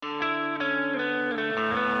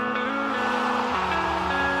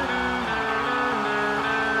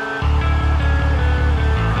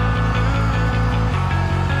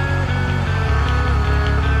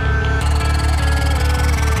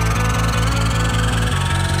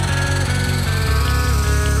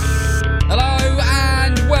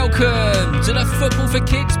to the Football for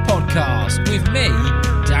Kids podcast with me,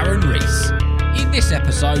 Darren Rees. In this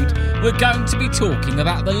episode, we're going to be talking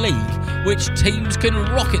about the league which teams can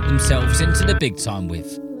rocket themselves into the big time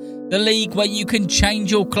with. The league where you can change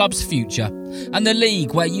your club's future, and the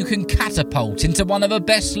league where you can catapult into one of the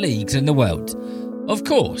best leagues in the world. Of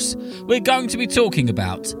course, we're going to be talking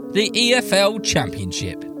about the Efl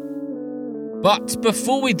Championship. But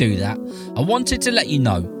before we do that, I wanted to let you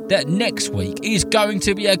know that next week is going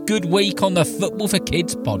to be a good week on the Football for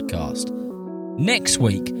Kids podcast. Next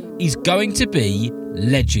week is going to be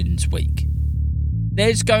Legends Week.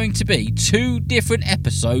 There's going to be 2 different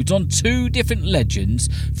episodes on 2 different legends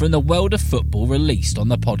from the world of football released on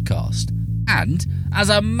the podcast. And as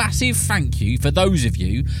a massive thank you for those of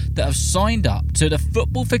you that have signed up to the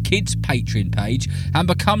Football for Kids Patreon page and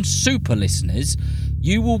become super listeners,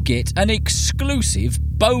 you will get an exclusive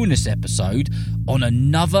bonus episode on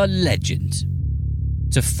another legend.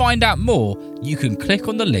 To find out more, you can click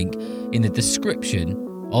on the link in the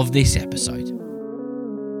description of this episode.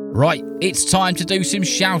 Right, it's time to do some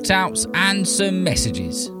shout-outs and some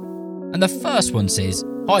messages. And the first one says,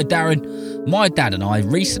 "Hi Darren, my dad and I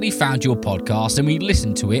recently found your podcast and we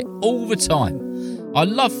listen to it all the time. I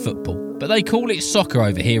love football, but they call it soccer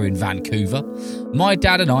over here in Vancouver. My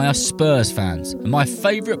dad and I are Spurs fans, and my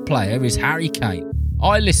favourite player is Harry Kane.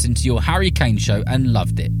 I listened to your Harry Kane show and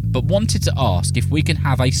loved it, but wanted to ask if we can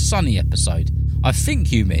have a Sonny episode. I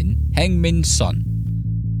think you mean Heung-min's son.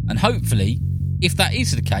 And hopefully, if that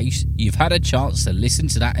is the case, you've had a chance to listen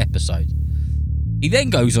to that episode." He then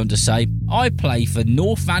goes on to say, "I play for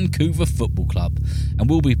North Vancouver Football Club and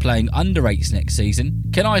will be playing under 8s next season.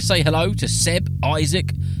 Can I say hello to Seb,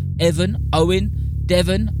 Isaac, Evan, Owen,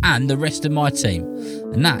 Devon and the rest of my team?"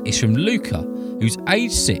 And that is from Luca, who's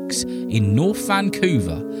age 6 in North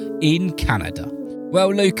Vancouver in Canada.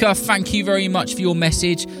 Well, Luca, thank you very much for your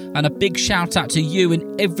message, and a big shout out to you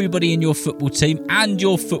and everybody in your football team and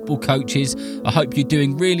your football coaches. I hope you're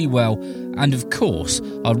doing really well, and of course,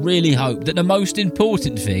 I really hope that the most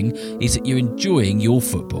important thing is that you're enjoying your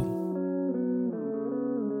football.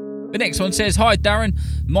 The next one says, "Hi Darren,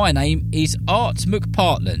 my name is Art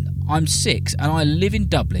McPartland. I'm 6 and I live in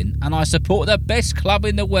Dublin and I support the best club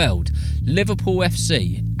in the world, Liverpool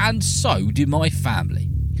FC, and so do my family.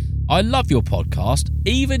 I love your podcast,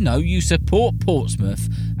 even though you support Portsmouth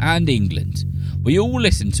and England. We all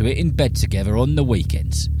listen to it in bed together on the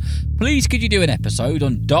weekends. Please could you do an episode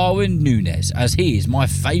on Darwin Núñez, as he is my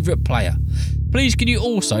favourite player. Please can you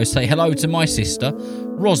also say hello to my sister,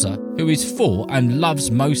 Rosa, who is 4 and loves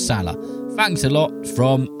Mo Salah. Thanks a lot,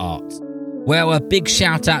 from Art." Well, a big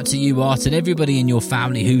shout out to you, Art, and everybody in your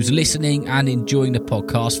family who's listening and enjoying the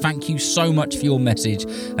podcast. Thank you so much for your message,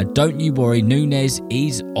 and don't you worry, Núñez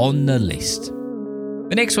is on the list.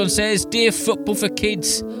 The next one says, "Dear Football for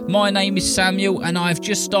Kids, my name is Samuel and I've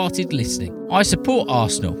just started listening. I support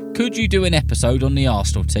Arsenal. Could you do an episode on the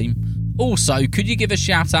Arsenal team? Also, could you give a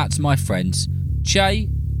shout out to my friends, Jay,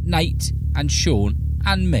 Nate and Sean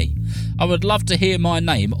and me? I would love to hear my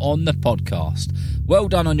name on the podcast. Well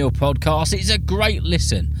done on your podcast. It's a great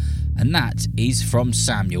listen." And that is from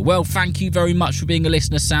Samuel. Well, thank you very much for being a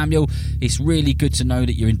listener, Samuel. It's really good to know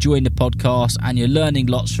that you're enjoying the podcast and you're learning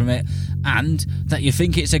lots from it, and that you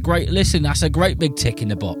think it's a great listen. That's a great big tick in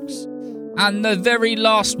the box. And the very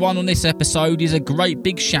last one on this episode is a great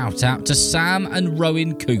big shout out to Sam and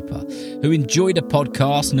Rowan Cooper, who enjoy the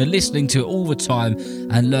podcast and are listening to it all the time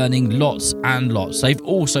and learning lots and lots. They've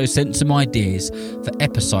also sent some ideas for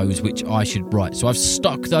episodes which I should write, so I've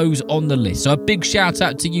stuck those on the list. So a big shout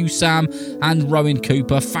out to you, Sam and Rowan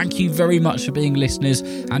Cooper. Thank you very much for being listeners,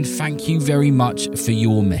 and thank you very much for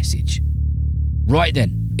your message. Right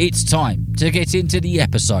then, it's time to get into the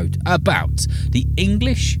episode about the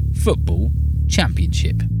English Football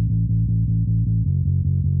Championship.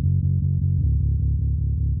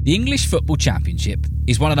 The English Football Championship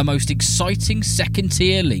is one of the most exciting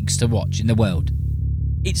second-tier leagues to watch in the world.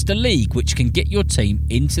 It's the league which can get your team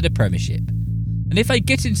into the Premiership. And if they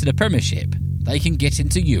get into the Premiership, they can get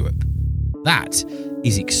into Europe. That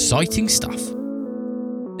is exciting stuff.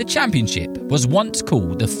 The Championship was once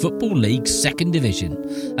called the Football League's second division,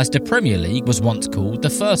 as the Premier League was once called the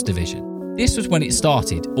first division. This was when it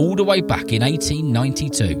started, all the way back in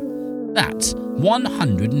 1892. That's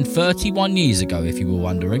 131 years ago, if you were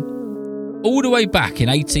wondering. All the way back in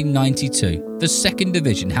 1892, the second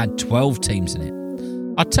division had 12 teams in it.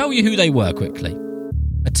 I'll tell you who they were quickly.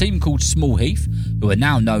 A team called Small Heath, who are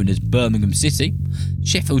now known as Birmingham City,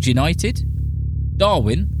 Sheffield United,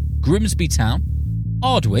 Darwin, Grimsby Town,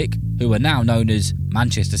 Ardwick, who are now known as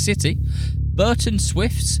Manchester City, Burton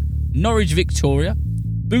Swifts, Norwich Victoria,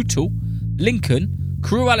 Bootle, Lincoln,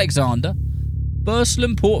 Crewe Alexander,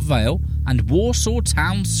 Burslem Port Vale and Warsaw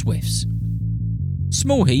Town Swifts.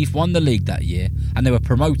 Small Heath won the league that year and they were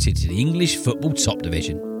promoted to the English Football Top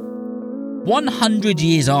Division. 100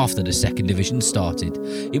 years after the second division started,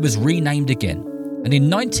 it was renamed again, and in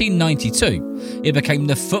 1992 it became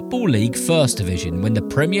the Football League First Division when the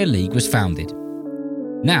Premier League was founded.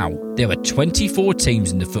 Now there are 24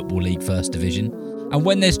 teams in the Football League First Division, and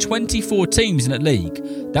when there's 24 teams in a league,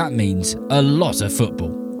 that means a lot of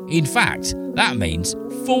football. In fact, that means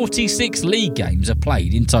 46 league games are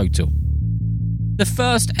played in total. The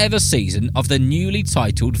first ever season of the newly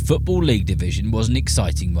titled Football League Division was an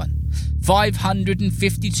exciting one.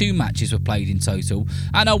 552 matches were played in total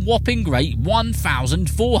and a whopping great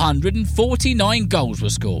 1,449 goals were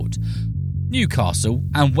scored. Newcastle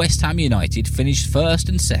and West Ham United finished first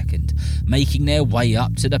and second, making their way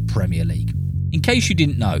up to the Premier League. In case you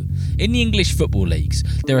didn't know, in the English football leagues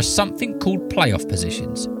there are something called playoff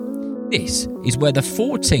positions. This is where the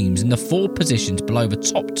 4 teams in the 4 positions below the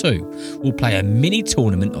top 2 will play a mini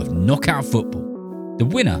tournament of knockout football. The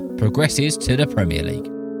winner progresses to the Premier League.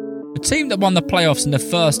 The team that won the playoffs in the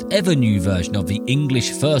first ever new version of the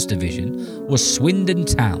English First Division was Swindon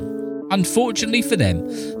Town. Unfortunately for them,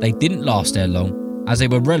 they didn't last there long, as they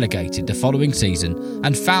were relegated the following season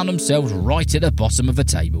and found themselves right at the bottom of the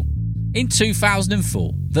table. In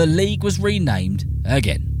 2004, the league was renamed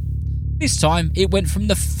again. This time, it went from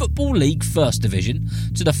the Football League First Division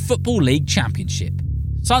to the Football League Championship.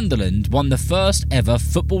 Sunderland won the first ever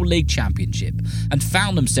Football League Championship and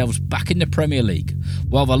found themselves back in the Premier League,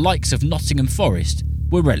 while the likes of Nottingham Forest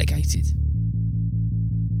were relegated.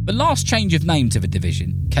 The last change of name to the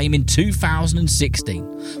division came in 2016,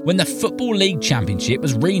 when the Football League Championship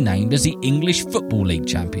was renamed as the English Football League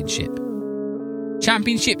Championship.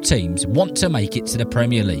 Championship teams want to make it to the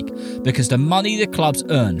Premier League because the money the clubs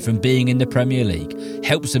earn from being in the Premier League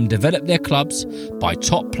helps them develop their clubs, buy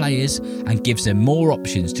top players, and gives them more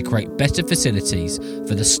options to create better facilities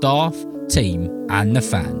for the staff, team, and the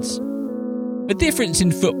fans. The difference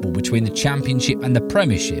in football between the Championship and the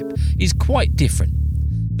Premiership is quite different.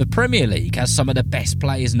 The Premier League has some of the best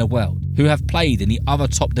players in the world who have played in the other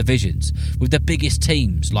top divisions with the biggest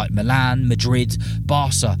teams like Milan, Madrid,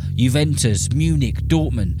 Barca, Juventus, Munich,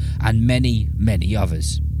 Dortmund, and many, many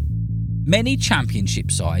others. Many Championship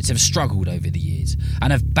sides have struggled over the years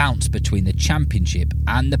and have bounced between the Championship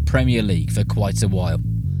and the Premier League for quite a while.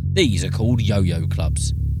 These are called yo-yo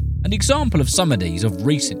clubs. An example of some of these of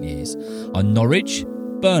recent years are Norwich,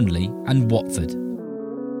 Burnley, and Watford.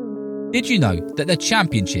 Did you know that the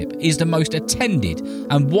Championship is the most attended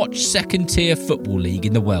and watched second-tier football league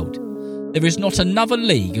in the world? There is not another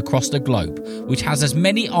league across the globe which has as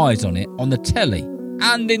many eyes on it on the telly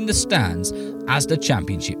and in the stands as the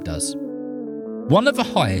Championship does. One of the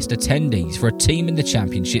highest attendees for a team in the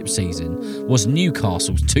Championship season was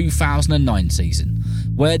Newcastle's 2009 season,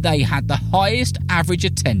 where they had the highest average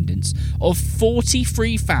attendance of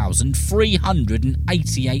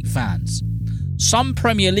 43,388 fans. Some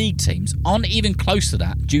Premier League teams aren't even close to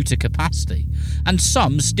that due to capacity, and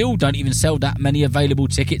some still don't even sell that many available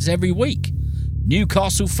tickets every week.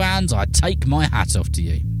 Newcastle fans, I take my hat off to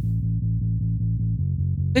you.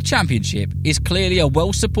 The Championship is clearly a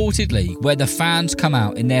well-supported league where the fans come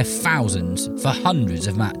out in their thousands for hundreds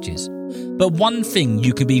of matches. But one thing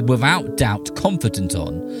you can be without doubt confident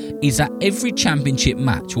on is that every Championship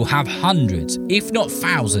match will have hundreds, if not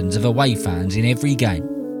thousands, of away fans in every game.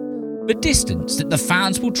 The distance that the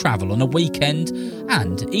fans will travel on a weekend,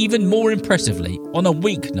 and even more impressively on a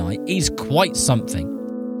weeknight, is quite something.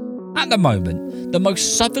 At the moment, the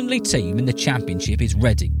most southerly team in the Championship is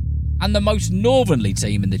Reading, and the most northernly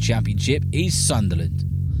team in the Championship is Sunderland.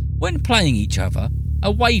 When playing each other,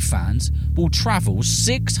 away fans will travel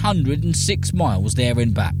 606 miles there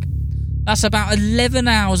and back. That's about 11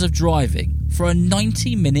 hours of driving for a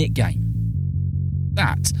 90-minute game.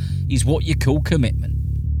 That is what you call commitment.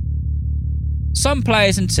 Some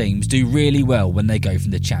players and teams do really well when they go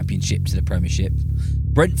from the Championship to the Premiership.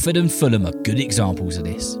 Brentford and Fulham are good examples of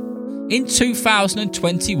this. In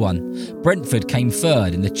 2021, Brentford came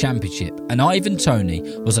third in the Championship, and Ivan Toney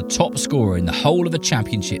was a top scorer in the whole of the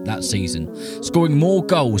Championship that season, scoring more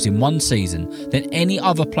goals in one season than any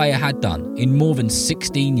other player had done in more than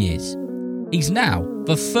 16 years. He's now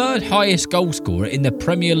the third highest goal scorer in the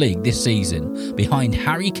Premier League this season, behind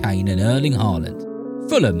Harry Kane and Erling Haaland.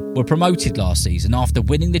 Fulham were promoted last season after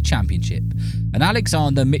winning the Championship, and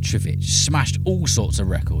Alexander Mitrovic smashed all sorts of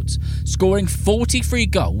records, scoring 43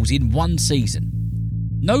 goals in one season.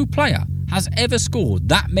 No player has ever scored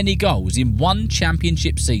that many goals in one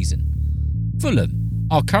Championship season. Fulham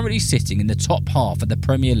are currently sitting in the top half of the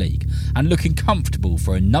Premier League and looking comfortable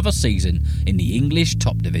for another season in the English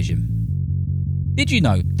top division. Did you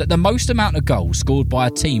know that the most amount of goals scored by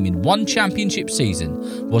a team in one championship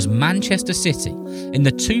season was Manchester City in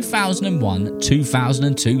the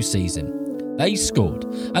 2001-2002 season? They scored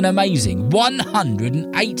an amazing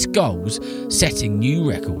 108 goals, setting new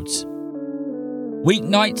records.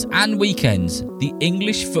 Weeknights and weekends, the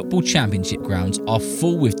English Football Championship grounds are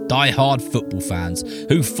full with die-hard football fans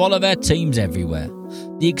who follow their teams everywhere.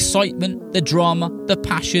 The excitement, the drama, the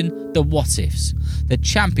passion, the what-ifs. The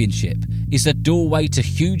Championship is the doorway to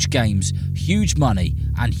huge games, huge money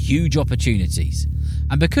and huge opportunities.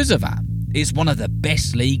 And because of that, it's one of the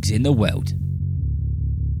best leagues in the world.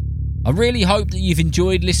 I really hope that you've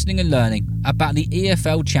enjoyed listening and learning about the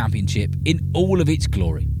EFL Championship in all of its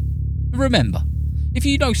glory. Remember, if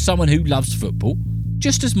you know someone who loves football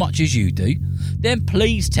just as much as you do, then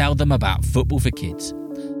please tell them about Football for Kids.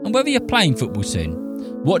 And whether you're playing football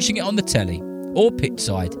soon, watching it on the telly or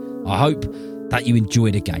pitchside, I hope that you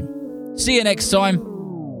enjoy the game. See you next time.